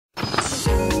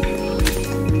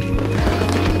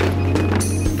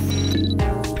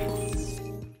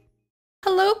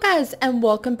Yes, and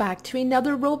welcome back to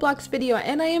another Roblox video,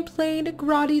 and I am playing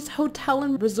grotty'e's Hotel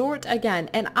and Resort again,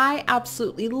 and I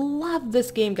absolutely love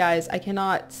this game, guys. I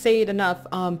cannot say it enough.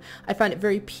 I find it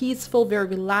very peaceful, very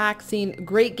relaxing,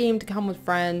 great game to come with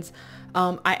friends.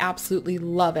 I absolutely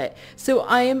love it. So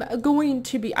I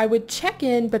would check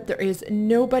in, but there is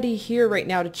nobody here right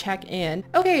now to check in.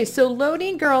 Okay, so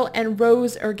Loading Girl and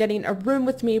Rose are getting a room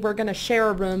with me. We're gonna share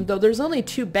a room, though there's only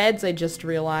 2 beds, I just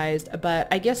realized, but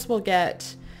I guess we'll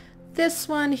get this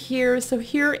one here. So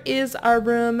here is our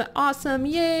room. Awesome,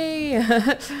 yay!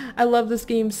 I love this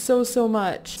game so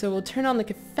much. So we'll turn on the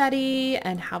confetti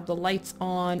and have the lights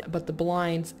on, but the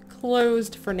blinds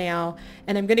closed for now,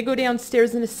 and I'm gonna go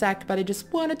downstairs in a sec, but I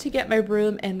just wanted to get my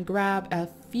room and grab a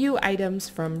few items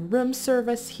from room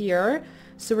service here.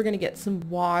 So we're gonna get some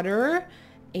water,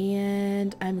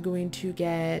 and I'm going to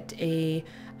get I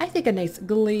think a nice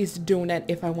glazed donut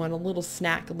if I want a little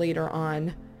snack later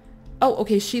on. Oh,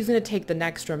 okay, she's gonna take the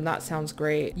next room. That sounds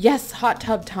great. Yes, hot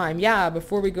tub time. Yeah,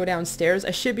 before we go downstairs. I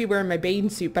should be wearing my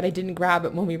bathing suit, but I didn't grab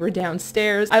it when we were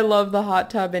downstairs. I love the hot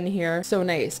tub in here. So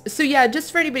nice. So yeah,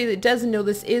 just for anybody that doesn't know,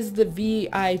 this is the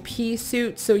VIP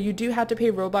suit. So you do have to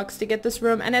pay Robux to get this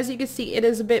room. And as you can see, it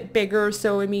is a bit bigger.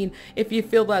 So I mean, if you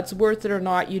feel that's worth it or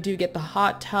not, you do get the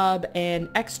hot tub and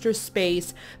extra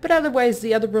space. But otherwise,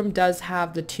 the other room does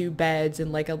have the 2 beds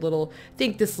and like a little, I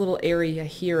think this little area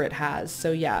here it has.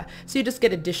 So yeah. So you just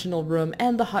get additional room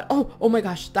and the hot, oh my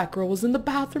gosh, that girl was in the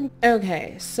bathroom.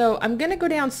 Okay, so I'm gonna go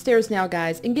downstairs now,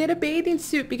 guys, and get a bathing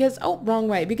suit because, oh, wrong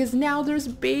way, because now there's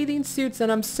bathing suits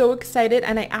and I'm so excited,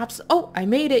 and I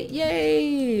made it,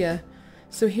 yay!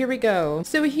 So here we go.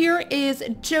 So here is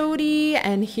Jody,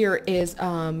 and here is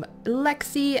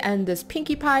Lexi and this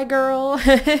Pinkie Pie girl.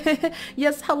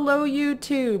 Yes, hello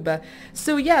YouTube.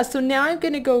 So yeah, so now I'm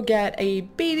gonna go get a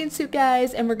bathing suit,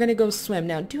 guys, and we're gonna go swim.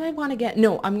 Now, do I want to get,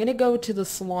 no, I'm gonna go to the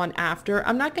salon after.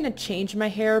 I'm not gonna change my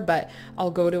hair, but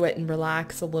I'll go to it and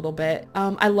relax a little bit.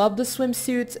 I love the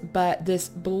swimsuits, but this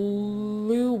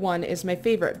blue one is my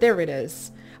favorite. There it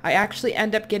is. I actually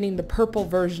end up getting the purple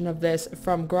version of this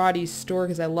from grotty'e's store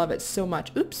because I love it so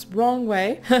much. Oops, wrong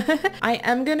way. I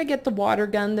am going to get the water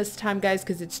gun this time, guys,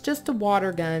 because it's just a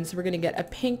water gun. So we're going to get a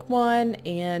pink one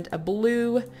and a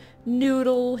blue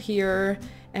noodle here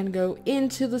and go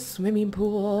into the swimming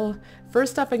pool.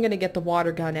 First off, I'm going to get the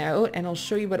water gun out and I'll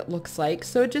show you what it looks like.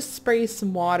 So it just sprays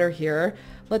some water here.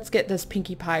 Let's get this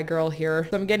Pinkie Pie girl here.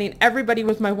 So I'm getting everybody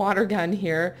with my water gun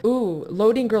here. Ooh,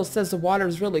 Loading Girl says the water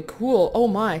is really cool. Oh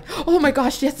my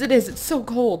gosh, yes it is. It's so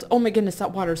cold. Oh my goodness,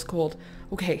 that water's cold.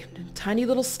 Okay, tiny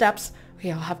little steps.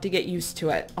 Okay, I'll have to get used to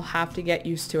it. I'll have to get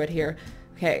used to it here.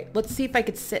 Okay, let's see if I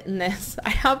could sit in this.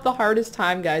 I have the hardest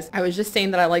time, guys. I was just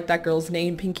saying that I like that girl's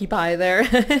name, Pinkie Pie there.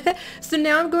 So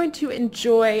now I'm going to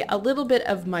enjoy a little bit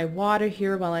of my water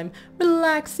here while I'm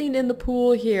relaxing in the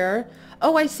pool here.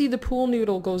 Oh, I see the pool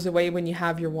noodle goes away when you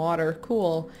have your water.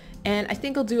 Cool. And I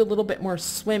think I'll do a little bit more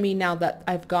swimming now that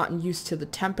I've gotten used to the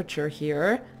temperature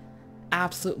here.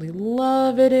 Absolutely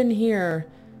love it in here.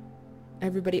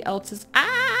 Everybody else is,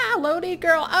 Loading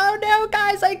Girl. Oh no,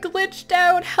 guys, I glitched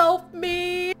out. Help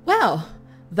me. Well,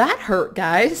 that hurt,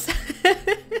 guys.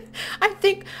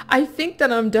 I think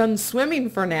that I'm done swimming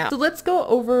for now. So let's go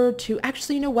over to,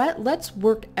 actually, you know what? Let's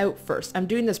work out first. I'm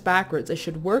doing this backwards. I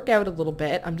should work out a little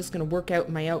bit. I'm just going to work out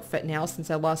my outfit now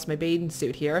since I lost my bathing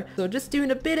suit here. So just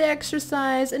doing a bit of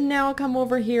exercise, and now I'll come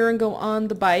over here and go on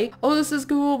the bike. Oh, this is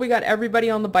cool. We got everybody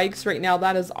on the bikes right now.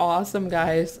 That is awesome,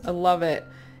 guys. I love it.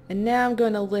 And now I'm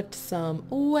going to lift some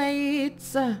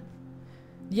weights.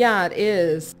 Yeah, it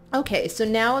is. Okay, so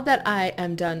now that I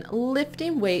am done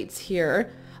lifting weights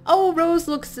here, oh, Rose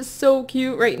looks so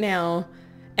cute right now.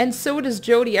 And so does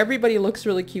Jody. Everybody looks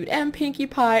really cute. And Pinkie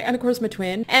Pie, and of course my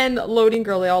twin, and Loading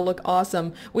Girl, they all look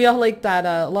awesome. We all like that,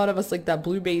 a lot of us like that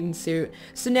blue bathing suit.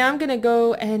 So now I'm gonna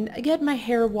go and get my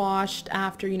hair washed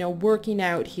after, you know, working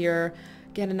out here.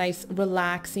 Get a nice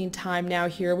relaxing time now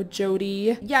here with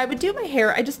Jody. Yeah, I would do my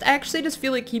hair. I actually just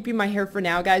feel like keeping my hair for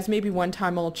now, guys. Maybe one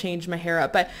time I'll change my hair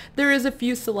up, but there is a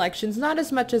few selections. Not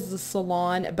as much as the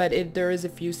salon, but there is a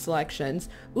few selections.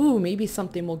 Ooh, maybe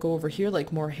something will go over here,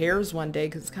 like more hairs one day,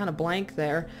 because it's kind of blank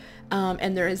there.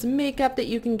 And there is makeup that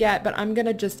you can get, but I'm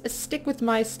gonna just stick with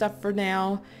my stuff for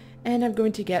now. And I'm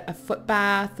going to get a foot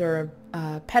bath or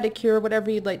a pedicure,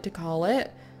 whatever you'd like to call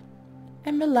it.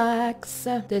 And relax.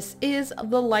 This is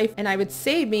the life, and I would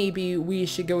say maybe we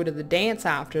should go to the dance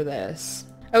after this.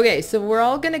 Okay, so we're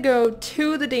all gonna go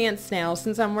to the dance now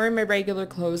since I'm wearing my regular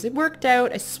clothes. It worked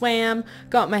out. I swam,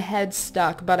 got my head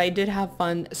stuck, but I did have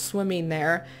fun swimming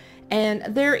there.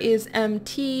 And there is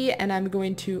MT, and I'm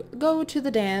going to go to the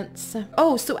dance.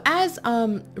 Oh, so as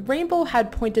Rainbow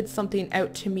had pointed something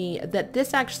out to me that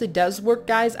this actually does work,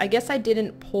 guys. I guess I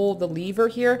didn't pull the lever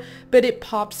here, but it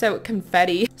pops out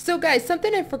confetti. So guys,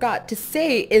 something I forgot to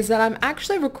say is that I'm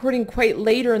actually recording quite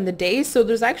later in the day, so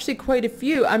there's actually quite a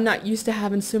few. I'm not used to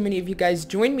having so many of you guys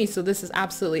join me, so this is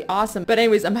absolutely awesome. But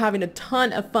anyways, I'm having a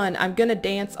ton of fun. I'm gonna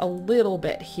dance a little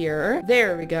bit here.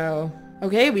 There we go.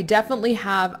 Okay, we definitely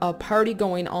have a party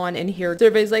going on in here. So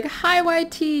everybody's like, hi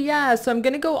YT, yeah. So I'm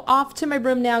gonna go off to my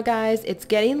room now, guys. It's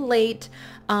getting late.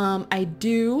 I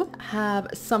do have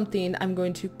something. I'm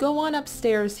going to go on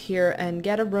upstairs here and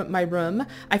get my room.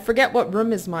 I forget what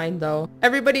room is mine though.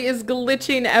 Everybody is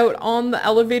glitching out on the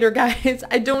elevator, guys.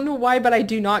 I don't know why, but I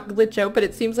do not glitch out, but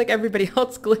it seems like everybody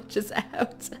else glitches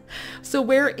out. So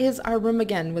where is our room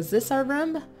again? Was this our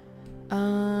room?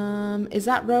 Is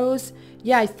that Rose?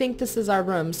 Yeah, I think this is our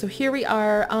room. So here we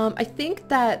are. I think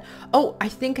that, oh, I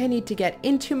think I need to get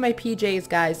into my PJs,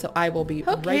 guys. So I will be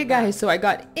right back. Guys, so I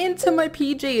got into my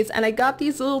PJs and I got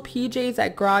these little PJs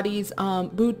at grotty'e's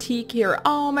boutique here.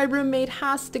 Oh, my roommate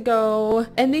has to go.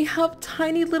 And they have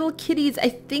tiny little kitties. I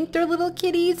think they're little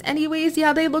kitties. Anyways,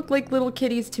 yeah, they look like little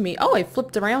kitties to me. Oh, I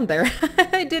flipped around there.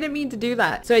 I didn't mean to do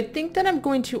that. So I think that I'm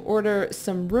going to order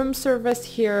some room service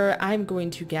here. I'm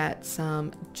going to get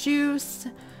some juice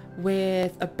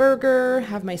with a burger,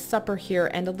 have my supper here,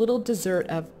 and a little dessert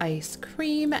of ice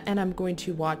cream, and I'm going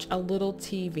to watch a little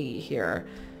TV here.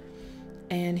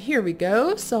 And here we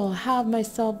go. So I'll have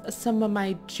myself some of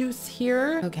my juice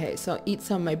here. Okay, so I'll eat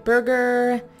some of my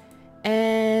burger,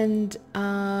 and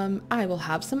I will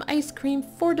have some ice cream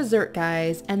for dessert,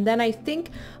 guys. And then I think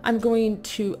I'm going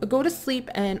to go to sleep,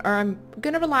 or I'm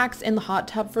gonna relax in the hot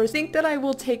tub first. I think that I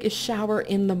will take a shower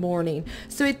in the morning.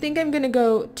 So I think I'm gonna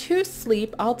go to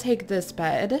sleep. I'll take this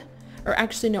bed. Or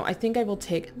actually, no, I think I will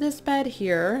take this bed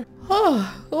here.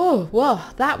 Oh,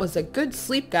 well, that was a good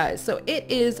sleep, guys. So it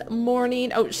is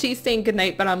morning. Oh, she's saying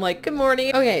goodnight, but I'm like, good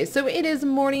morning. Okay, so it is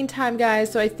morning time,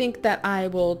 guys. So I think that I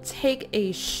will take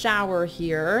a shower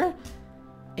here.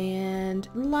 And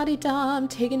la-di-dum,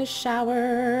 taking a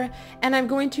shower. And I'm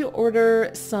going to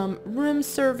order some room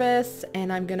service,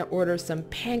 and I'm gonna order some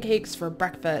pancakes for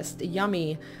breakfast.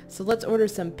 Yummy. So let's order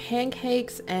some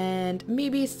pancakes and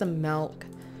maybe some milk.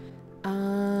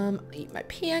 Eat my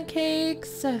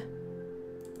pancakes,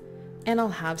 and I'll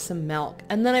have some milk,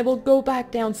 and then I will go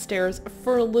back downstairs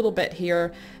for a little bit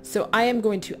here. So I am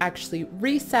going to actually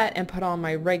reset and put on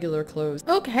my regular clothes.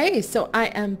 Okay, so I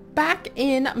am back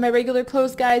in my regular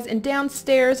clothes, guys, and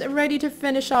downstairs ready to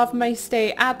finish off my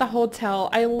stay at the hotel.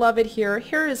 I love it here.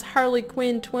 Here is Harley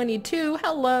Quinn 22.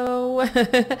 Hello.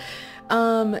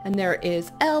 And there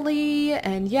is Ellie,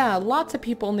 and yeah, lots of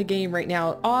people in the game right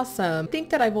now. Awesome. I think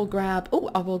that I will grab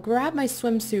my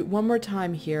swimsuit one more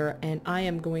time here, and I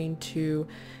am going to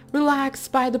relax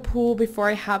by the pool before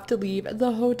I have to leave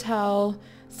the hotel.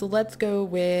 So let's go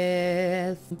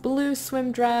with blue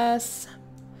swim dress.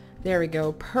 There we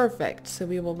go. Perfect. So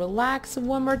we will relax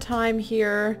one more time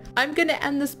here. I'm going to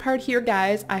end this part here,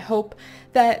 guys. I hope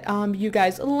that you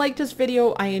guys liked this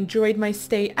video. I enjoyed my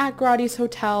stay at grotty'e's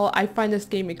hotel. I find this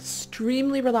game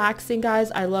extremely relaxing,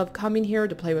 guys. I love coming here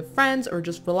to play with friends or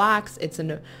just relax. It's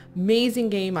an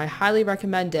amazing game. I highly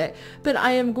recommend it. But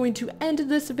I am going to end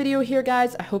this video here,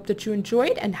 guys. I hope that you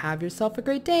enjoyed and have yourself a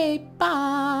great day.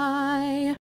 Bye!